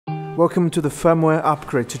Welcome to the firmware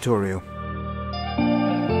upgrade tutorial.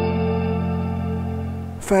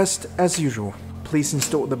 First, as usual, please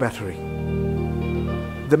install the battery.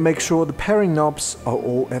 Then make sure the pairing knobs are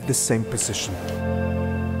all at the same position.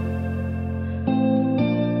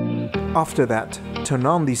 After that, turn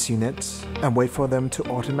on these units and wait for them to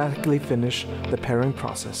automatically finish the pairing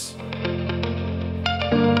process.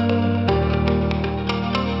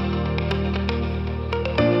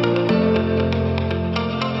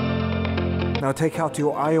 Now take out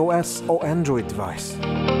your iOS or Android device.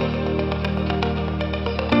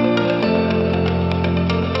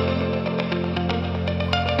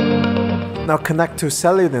 Now connect to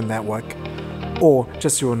cellular network or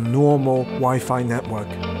just your normal Wi-Fi network.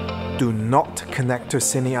 Do not connect to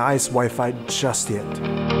CineEye's Wi-Fi just yet.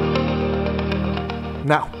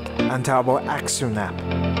 Now, enter our Accsoon app.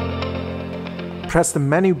 Press the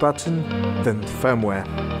menu button, then Firmware.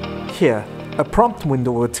 Here, a prompt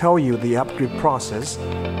window will tell you the upgrade process.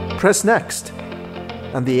 Press Next,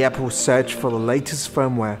 and the app will search for the latest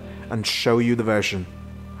firmware and show you the version.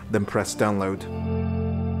 Then press Download.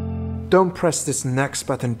 Don't press this Next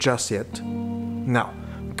button just yet. Now,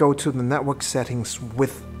 go to the network settings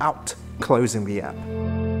without closing the app.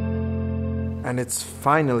 And it's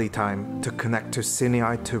finally time to connect to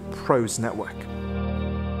CineEye to Pro's network.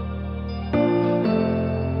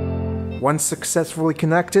 Once successfully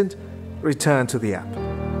connected, return to the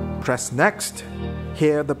app. Press Next.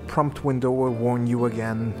 Here the prompt window will warn you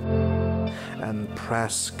again. And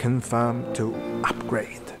press Confirm to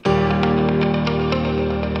upgrade.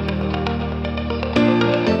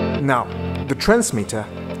 Now, the transmitter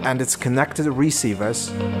and its connected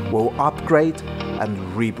receivers will upgrade and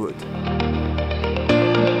reboot.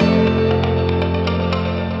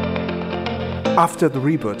 After the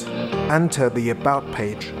reboot, enter the About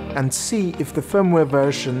page and see if the firmware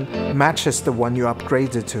version matches the one you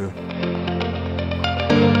upgraded to.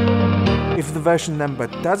 If the version number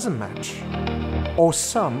doesn't match, or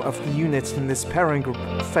some of the units in this pairing group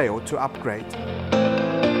fail to upgrade,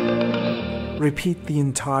 repeat the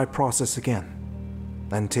entire process again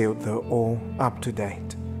until they're all up to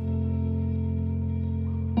date.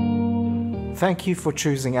 Thank you for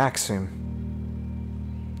choosing Accsoon.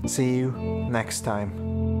 See you next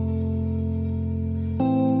time.